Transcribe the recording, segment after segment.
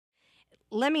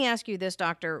Let me ask you this,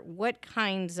 doctor. What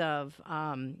kinds of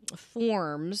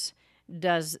forms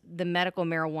does the medical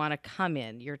marijuana come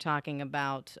in? You're talking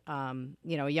about, a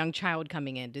young child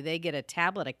coming in. Do they get a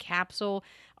tablet, a capsule?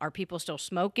 Are people still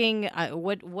smoking?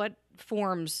 What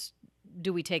forms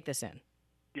do we take this in?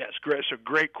 Yes, great. So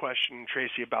great question,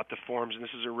 Tracy, about the forms, and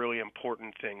this is a really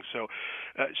important thing. So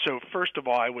first of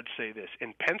all, I would say this: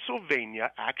 in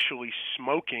Pennsylvania, actually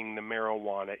smoking the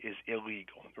marijuana is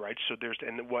illegal, right? So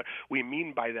and what we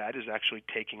mean by that is actually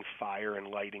taking fire and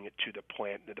lighting it to the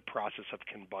plant, the process of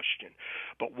combustion.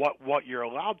 But what you're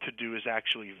allowed to do is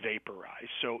actually vaporize.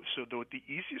 So the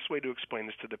easiest way to explain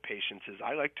this to the patients is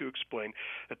I like to explain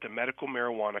that the medical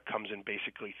marijuana comes in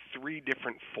basically 3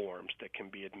 different forms that can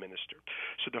be administered.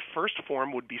 So the first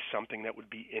form would be something that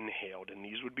would be inhaled, and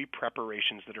these would be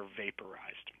preparations that are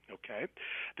vaporized, okay?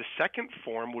 The second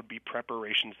form would be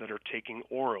preparations that are taken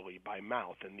orally by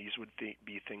mouth, and these would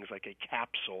be things like a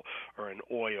capsule or an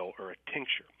oil or a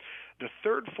tincture. The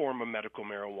third form of medical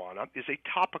marijuana is a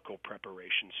topical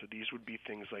preparation, so these would be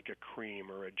things like a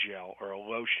cream or a gel or a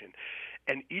lotion.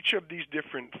 And each of these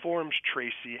different forms,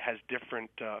 Tracy, has different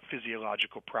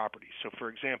physiological properties. So, for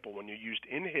example, when you used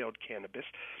inhaled cannabis,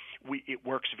 it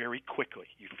works very quickly.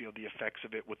 You feel the effects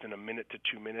of it within a minute to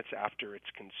 2 minutes after it's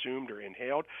consumed or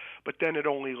inhaled, but then it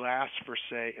only lasts for,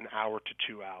 say, an hour to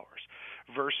 2 hours.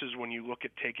 Versus when you look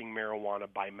at taking marijuana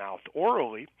by mouth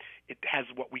orally, it has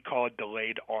what we call a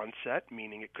delayed onset,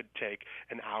 meaning it could take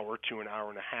an hour to an hour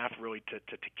and a half really to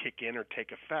kick in or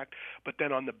take effect. But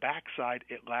then on the backside,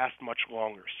 it lasts much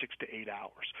longer, 6 to 8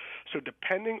 hours. So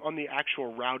depending on the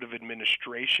actual route of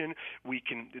administration,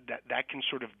 that can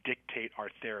sort of dictate our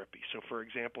therapy. So for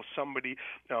example, somebody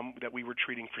that we were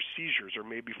treating for seizures or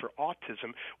maybe for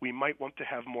autism, we might want to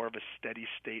have more of a steady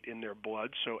state in their blood.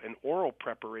 So an oral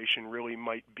preparation really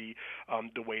might be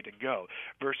the way to go.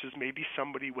 Versus maybe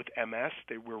somebody with MS,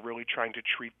 they were really trying to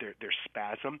treat their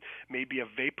spasm. Maybe a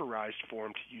vaporized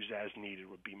form to use as needed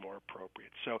would be more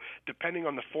appropriate. So depending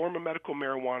on the form of medical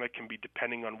marijuana can be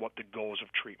depending on what the goals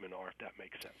of treatment are, if that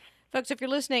makes sense. Folks, if you're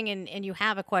listening and you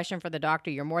have a question for the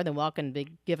doctor, you're more than welcome to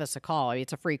give us a call.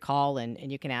 It's a free call, and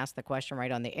you can ask the question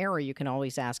right on the air, or you can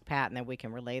always ask Pat, and then we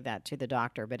can relay that to the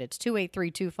doctor. But it's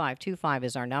 283-2525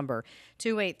 is our number,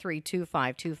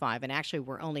 283-2525. And actually,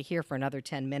 we're only here for another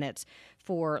 10 minutes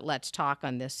for Let's Talk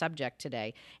on this subject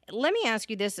today. Let me ask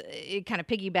you this, kind of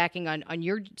piggybacking on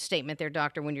your statement there,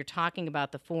 doctor, when you're talking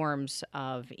about the forms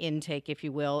of intake, if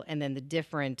you will, and then the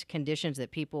different conditions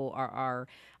that people are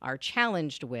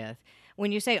challenged with.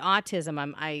 When you say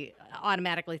autism, I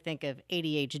automatically think of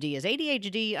ADHD. Is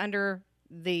ADHD under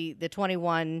the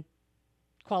 21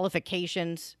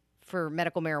 qualifications for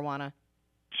medical marijuana?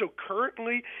 So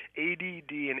currently, ADD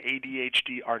and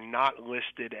ADHD are not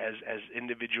listed as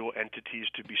individual entities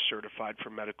to be certified for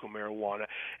medical marijuana,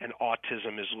 and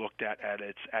autism is looked at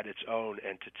its own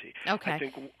entity. Okay.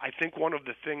 I think one of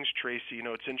the things, Tracy,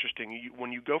 it's interesting.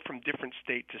 When you go from different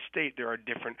state to state, there are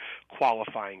different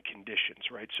qualifying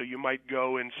conditions, right? So you might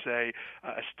go and say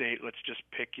a state, let's just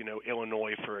pick,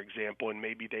 Illinois, for example, and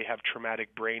maybe they have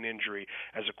traumatic brain injury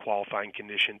as a qualifying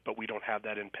condition, but we don't have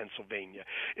that in Pennsylvania.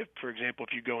 For example,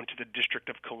 if you go into the District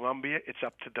of Columbia, it's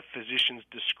up to the physician's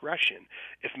discretion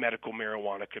if medical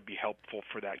marijuana could be helpful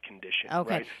for that condition.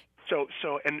 Okay. Right? So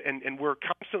we're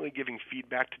constantly giving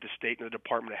feedback to the state and the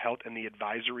Department of Health and the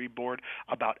advisory board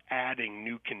about adding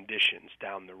new conditions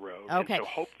down the road. Okay. And so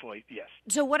hopefully, yes.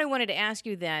 So what I wanted to ask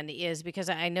you then is, because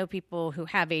I know people who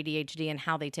have ADHD and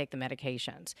how they take the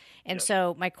medications. And Yes.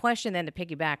 So my question then, to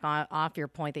piggyback off your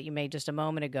point that you made just a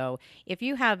moment ago, if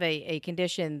you have a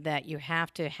condition that you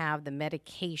have to have the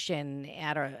medication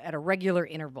at a regular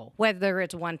interval, whether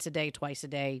it's once a day, twice a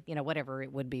day, whatever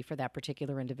it would be for that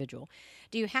particular individual,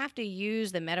 do you have to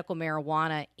use the medical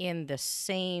marijuana in the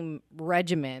same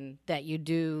regimen that you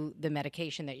do the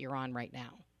medication that you're on right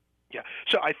now? Yeah,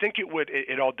 so I think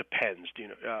it all depends,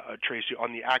 Tracy,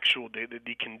 on the actual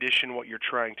the condition, what you're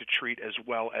trying to treat, as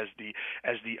well as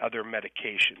the other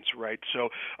medications, right? So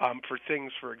for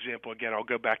things, for example, again, I'll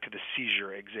go back to the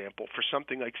seizure example. For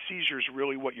something like seizures,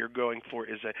 really what you're going for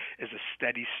is a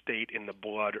steady state in the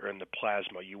blood or in the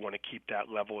plasma. You want to keep that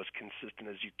level as consistent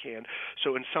as you can.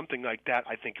 So in something like that,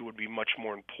 I think it would be much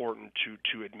more important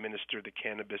to administer the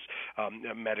cannabis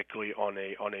medically on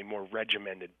a more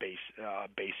regimented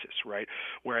basis. right?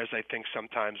 Whereas I think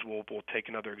sometimes we'll take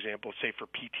another example, say for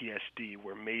PTSD,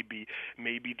 where maybe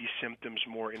the symptoms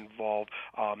more involve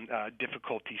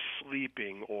difficulty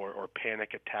sleeping or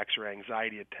panic attacks or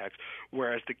anxiety attacks,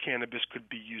 whereas the cannabis could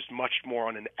be used much more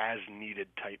on an as-needed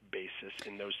type basis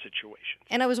in those situations.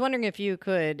 And I was wondering if you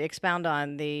could expound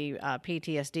on the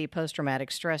PTSD,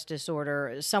 post-traumatic stress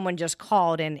disorder. Someone just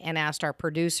called and asked our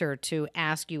producer to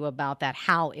ask you about that,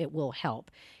 how it will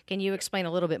help. Can you explain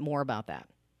a little bit more about that?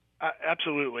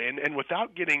 Absolutely, and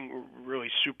without getting really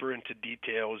super into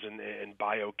details and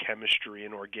biochemistry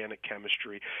and organic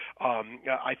chemistry,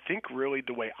 I think really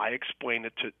the way I explain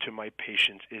it to my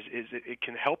patients is it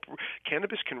can help.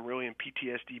 Cannabis can really, in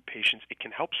PTSD patients, it can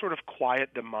help sort of quiet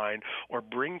the mind or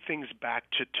bring things back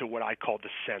to what I call the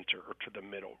center or to the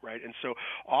middle, right? And so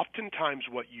oftentimes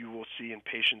what you will see in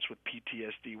patients with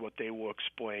PTSD, what they will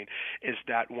explain is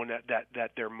that when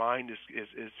that their mind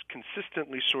is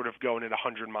consistently sort of going at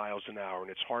 100 miles an hour, and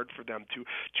it's hard for them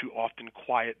to often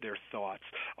quiet their thoughts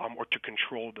or to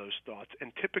control those thoughts.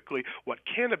 And typically what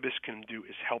cannabis can do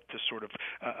is help to sort of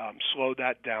slow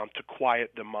that down, to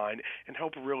quiet the mind, and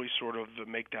help really sort of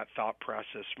make that thought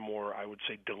process more, I would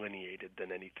say, delineated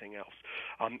than anything else.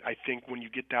 I think when you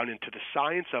get down into the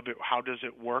science of it, how does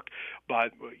it work?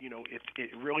 But,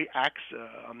 it really acts,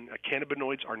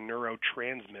 cannabinoids are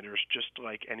neurotransmitters just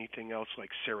like anything else,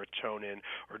 like serotonin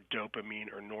or dopamine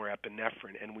or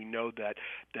norepinephrine. And we know that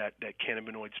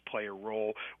cannabinoids play a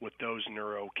role with those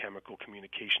neurochemical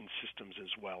communication systems as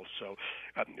well. So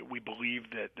we believe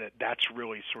that's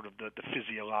really sort of the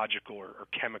physiological or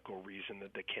chemical reason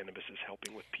that the cannabis is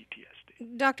helping with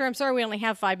PTSD. Doctor, I'm sorry we only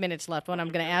have 5 minutes left when I'm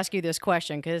going to ask you this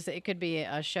question, because it could be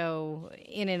a show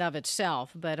in and of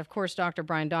itself. But of course, Dr.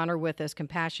 Brian Donner with his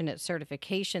Compassionate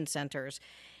Certification Centers.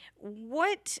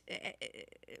 What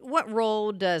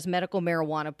role does medical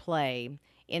marijuana play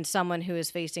in someone who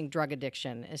is facing drug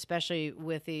addiction, especially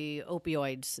with the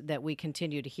opioids that we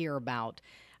continue to hear about?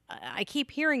 I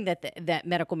keep hearing that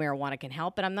medical marijuana can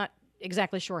help, but I'm not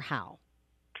exactly sure how.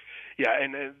 Yeah,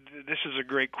 and this is a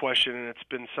great question, and it's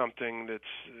been something that's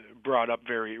brought up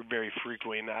very, very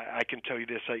frequently. And I can tell you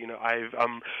this: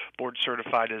 I'm board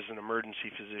certified as an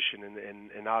emergency physician,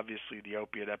 and obviously the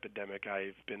opiate epidemic,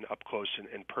 I've been up close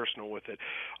and personal with it.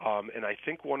 And I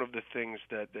think one of the things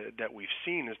that we've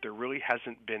seen is there really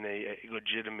hasn't been a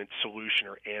legitimate solution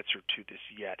or answer to this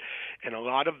yet. And a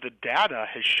lot of the data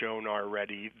has shown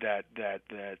already that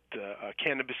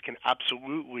cannabis can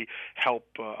absolutely help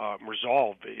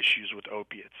resolve issues with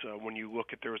opiates. When you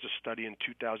look at, there was a study in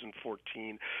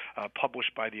 2014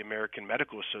 published by the American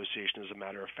Medical Association, as a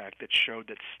matter of fact, that showed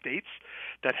that states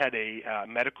that had a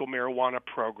medical marijuana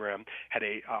program had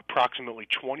a approximately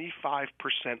 25%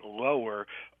 lower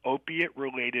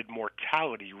opiate-related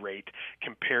mortality rate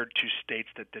compared to states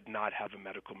that did not have a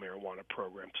medical marijuana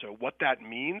program. So what that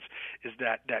means is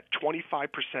that 25%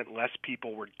 less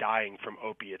people were dying from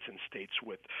opiates in states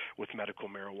with medical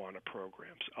marijuana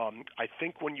programs. I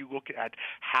think when you look at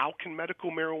how can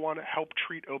medical marijuana help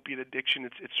treat opiate addiction,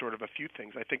 it's sort of a few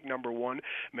things. I think number one,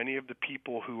 many of the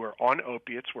people who are on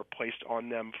opiates were placed on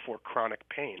them for chronic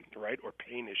pain, right, or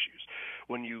pain issues.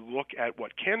 When you look at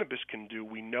what cannabis can do,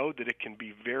 we know that it can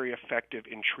be very effective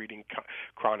in treating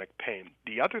chronic pain.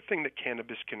 The other thing that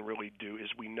cannabis can really do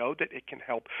is we know that it can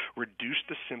help reduce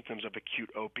the symptoms of acute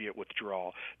opiate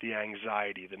withdrawal, the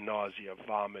anxiety, the nausea,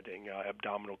 vomiting,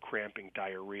 abdominal cramping,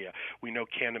 diarrhea. We know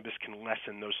cannabis can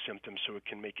lessen those symptoms, so it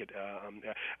can make it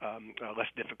less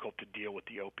difficult to deal with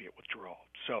the opiate withdrawal.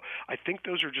 So I think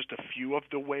those are just a few of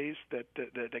the ways that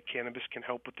cannabis can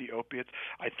help with the opiates.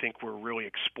 I think we're really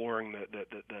exploring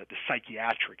the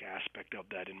psychiatric aspect of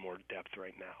that in more depth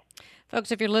right now.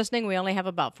 Folks, if you're listening, we only have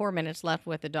about 4 minutes left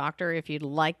with the doctor. If you'd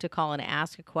like to call and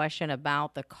ask a question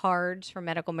about the cards for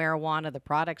medical marijuana, the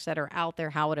products that are out there,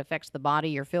 how it affects the body,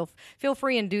 you feel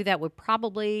free and do that. We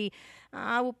probably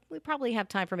have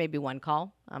time for maybe one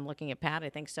call. I'm looking at Pat. I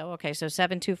think so. Okay, so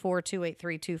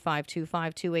 724-283-2525,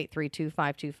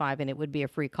 283-2525, and it would be a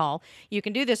free call. You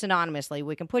can do this anonymously.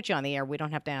 We can put you on the air. We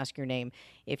don't have to ask your name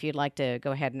if you'd like to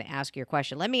go ahead and ask your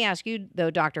question. Let me ask you,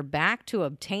 though, Doctor, back to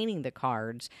obtaining the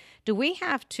cards. Do we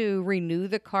have to renew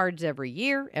the cards every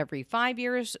year, every 5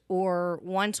 years, or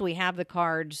once we have the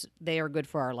cards, they are good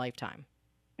for our lifetime?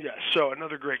 Yeah, so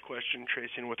another great question,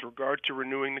 Tracy. And with regard to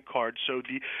renewing the card, so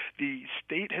the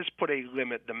state has put a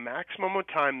limit. The maximum of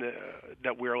time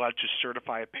that we're allowed to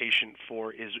certify a patient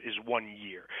for is 1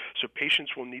 year. So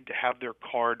patients will need to have their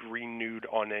card renewed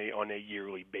on a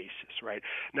yearly basis, right?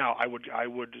 Now, I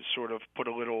would sort of put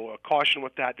a little caution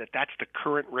with that's the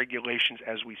current regulations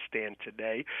as we stand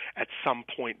today. At some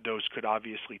point, those could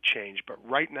obviously change, but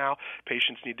right now,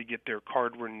 patients need to get their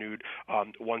card renewed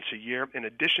once a year. In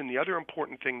addition, the other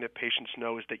important thing that patients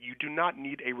know is that you do not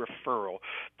need a referral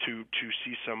to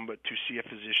see a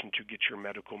physician to get your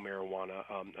medical marijuana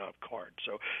card.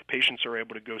 So patients are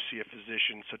able to go see a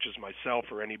physician such as myself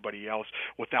or anybody else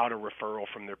without a referral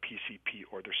from their PCP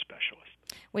or their specialist.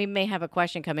 We may have a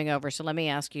question coming over, so let me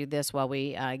ask you this while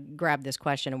we grab this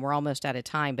question, and we're almost out of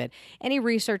time. But any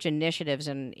research initiatives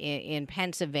in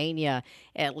Pennsylvania,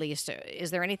 at least,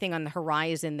 is there anything on the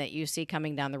horizon that you see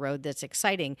coming down the road that's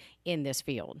exciting in this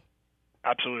field?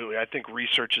 Absolutely. I think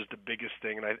research is the biggest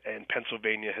thing, and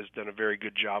Pennsylvania has done a very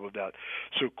good job of that.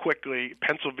 So quickly,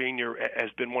 Pennsylvania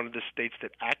has been one of the states that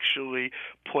actually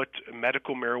put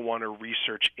medical marijuana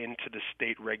research into the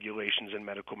state regulations and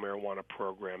medical marijuana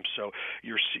programs. So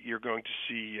you're going to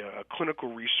see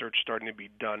clinical research starting to be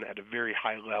done at a very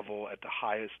high level at the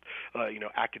highest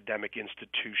academic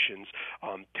institutions,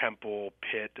 Temple,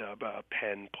 Pitt,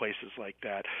 Penn, places like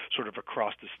that, sort of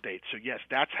across the state. So yes,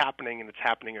 that's happening, and it's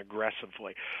happening aggressively.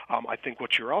 I think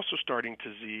what you're also starting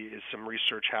to see is some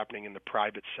research happening in the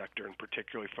private sector, and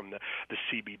particularly from the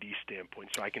CBD standpoint.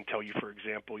 So I can tell you, for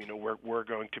example, we're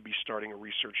going to be starting a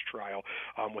research trial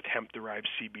with hemp-derived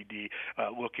CBD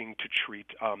looking to treat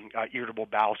irritable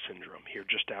bowel syndrome here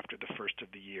just after the first of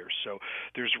the year. So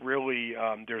there's really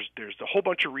there's a whole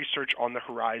bunch of research on the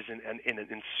horizon, and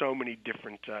in so many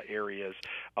different areas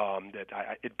that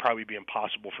it'd probably be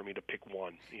impossible for me to pick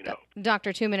one.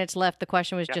 Doctor, 2 minutes left. The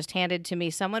question was just handed to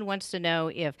me. Someone wants to know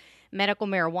if medical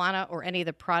marijuana or any of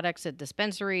the products at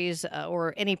dispensaries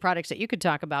or any products that you could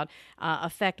talk about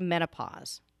affect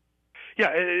menopause.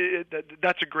 Yeah,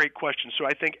 that's a great question. So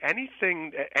I think any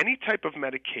type of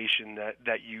medication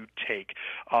that you take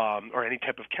or any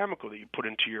type of chemical that you put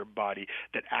into your body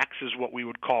that acts as what we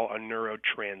would call a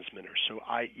neurotransmitter, so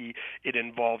i.e. it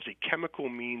involves a chemical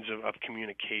means of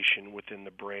communication within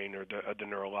the brain or the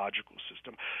neurological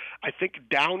system. I think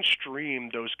downstream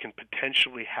those can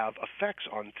potentially have effects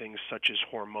on things such as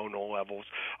hormonal levels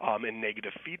and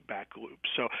negative feedback loops.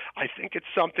 So I think it's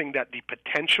something that the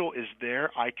potential is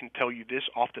there. I can tell you this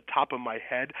off the top of my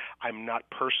head. I'm not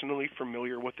personally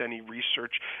familiar with any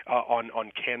research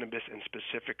on cannabis and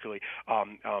specifically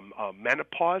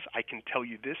menopause. I can tell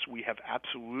you this: we have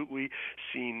absolutely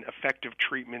seen effective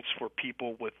treatments for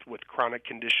people with chronic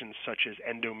conditions such as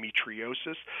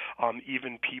endometriosis,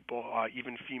 even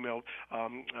female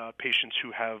patients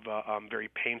who have very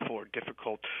painful or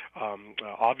difficult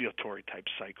ovulatory type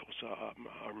cycles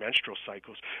or menstrual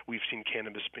cycles. We've seen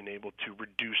cannabis being able to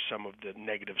reduce some of the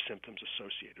negative symptoms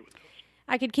associated with those.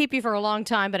 I could keep you for a long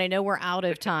time, but I know we're out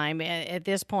of time at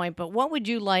this point. But what would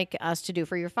you like us to do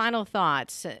for your final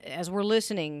thoughts as we're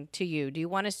listening to you? Do you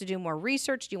want us to do more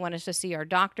research? Do you want us to see our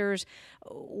doctors?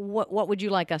 What would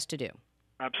you like us to do?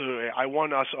 Absolutely. I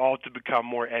want us all to become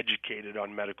more educated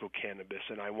on medical cannabis,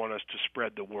 and I want us to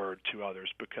spread the word to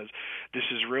others, because this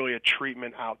is really a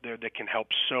treatment out there that can help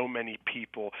so many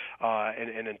people,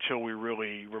 and until we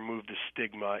really remove the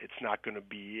stigma, it's not going to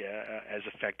be as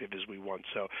effective as we want.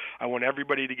 So I want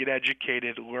everybody to get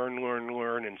educated, learn,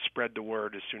 and spread the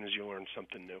word as soon as you learn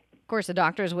something new. Of course, the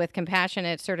doctor's with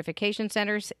Compassionate Certification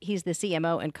Centers. He's the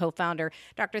CMO and co-founder.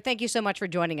 Doctor, thank you so much for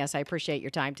joining us. I appreciate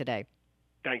your time today.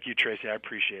 Thank you, Tracy. I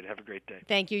appreciate it. Have a great day.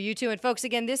 Thank you. You too. And folks,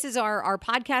 again, this is our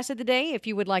podcast of the day. If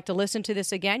you would like to listen to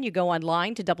this again, you go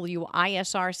online to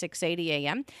WISR 680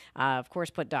 AM. Of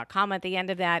course, put .com at the end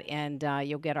of that, and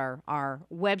you'll get our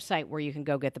website where you can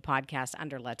go get the podcast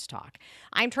under Let's Talk.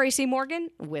 I'm Tracey Morgan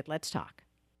with Let's Talk.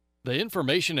 The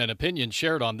information and opinions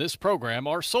shared on this program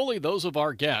are solely those of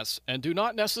our guests and do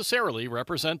not necessarily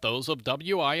represent those of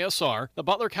WISR, the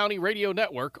Butler County Radio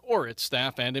Network, or its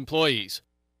staff and employees.